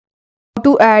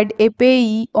To add a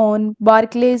payee on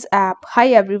Barclays app. Hi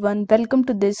everyone, welcome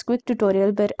to this quick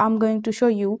tutorial where I'm going to show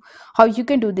you how you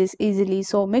can do this easily.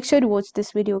 So make sure you watch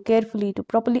this video carefully to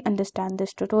properly understand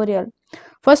this tutorial.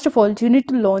 First of all, you need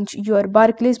to launch your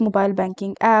Barclays mobile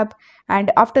banking app,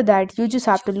 and after that you just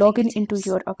have to log in into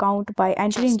your account by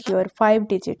entering your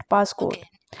 5-digit passcode.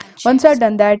 Once I've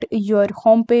done that, your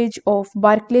homepage of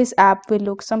Barclays app will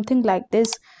look something like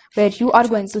this, where you are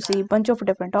going to see a bunch of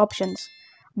different options.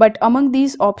 But among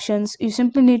these options, you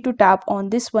simply need to tap on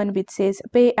this one which says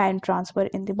Pay and Transfer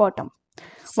in the bottom.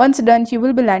 Once done, you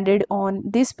will be landed on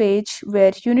this page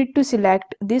where you need to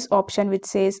select this option which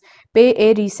says Pay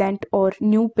a recent or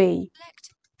new pay.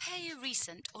 Pay a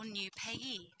recent or new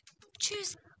payee.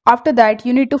 Choose. After that,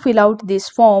 you need to fill out this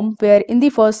form where in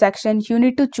the first section you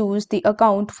need to choose the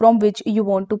account from which you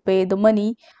want to pay the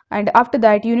money, and after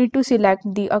that you need to select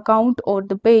the account or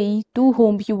the payee to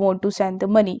whom you want to send the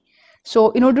money.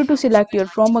 So in order to select your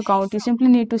from account, you simply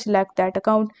need to select that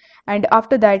account, and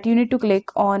after that you need to click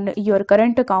on your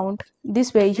current account.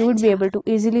 This way you would be able to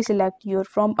easily select your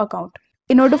from account.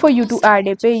 In order for you to add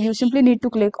a pay, you simply need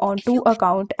to click on to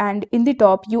account, and in the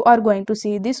top you are going to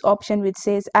see this option which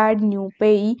says add new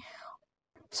payee.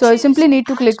 So you simply need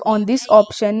to click on this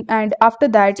option, and after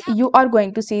that you are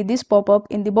going to see this pop up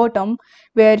in the bottom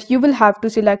where you will have to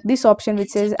select this option which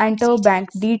says enter bank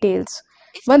details.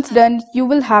 Once done, you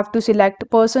will have to select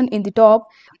person in the top,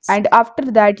 and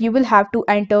after that you will have to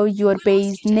enter your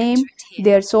payee's name,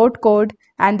 their sort code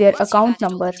and their account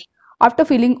number. After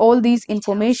filling all these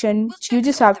information, you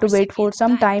just have to wait for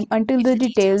some time until the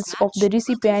details of the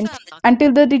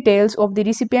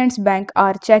recipient's bank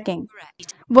are checking.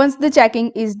 Once the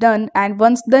checking is done and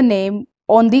once the name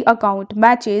on the account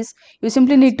matches, you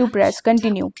simply need to press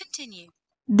continue.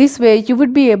 This way, you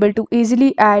would be able to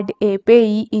easily add a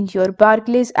payee in your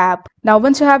Barclays app. Now,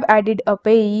 once you have added a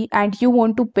payee and you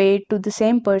want to pay to the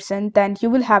same person, then you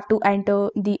will have to enter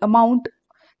the amount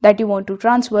that you want to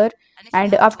transfer,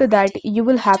 and after that you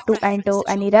will have to enter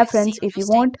any reference if you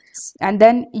want, and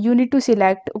then you need to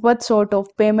select what sort of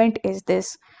payment is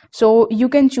this. So you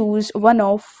can choose one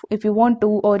off if you want to,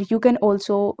 or you can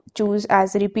also choose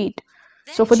as repeat.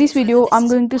 So for this video I'm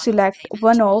going to select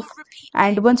one off,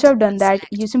 and once you have done that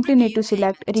you simply need to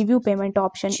select review payment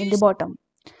option in the bottom.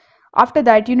 After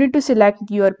that you need to select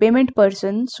your payment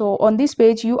person. So on this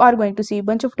page you are going to see a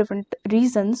bunch of different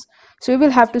reasons, so you will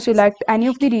have to select any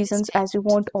of the reasons as you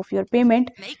want of your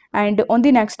payment, and on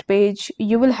the next page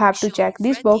you will have to check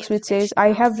this box which says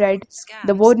I have read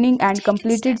the warning and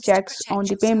completed checks on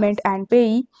the payment and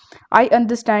payee. I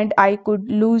understand I could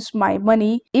lose my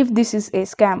money if this is a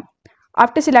scam.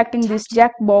 After selecting this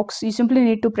check box, you simply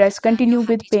need to press continue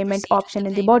with payment option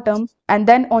in the bottom, and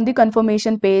then on the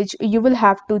confirmation page you will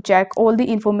have to check all the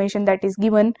information that is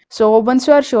given. So once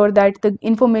you are sure that the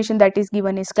information that is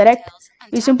given is correct,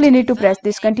 you simply need to press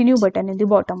this continue button in the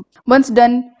bottom. Once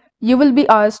done, you will be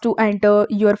asked to enter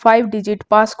your 5-digit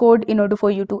passcode in order for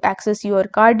you to access your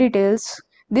card details.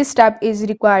 This step is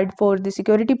required for the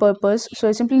security purpose, so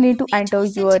you simply need to enter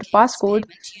your passcode,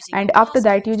 and after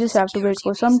that you just have to wait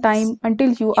for some time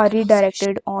until you are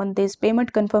redirected on this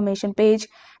payment confirmation page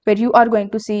where you are going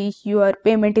to see your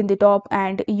payment in the top,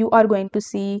 and you are going to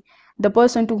see the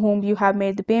person to whom you have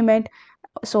made the payment.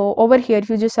 So over here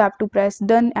you just have to press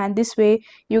done, and this way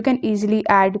you can easily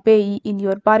add payee in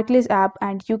your Barclays app,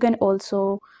 and you can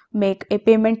also make a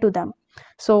payment to them.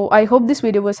 So I hope this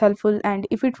video was helpful, and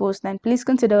if it was, then please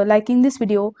consider liking this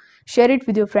video, share it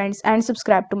with your friends and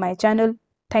subscribe to my channel.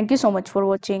 Thank you so much for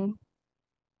watching.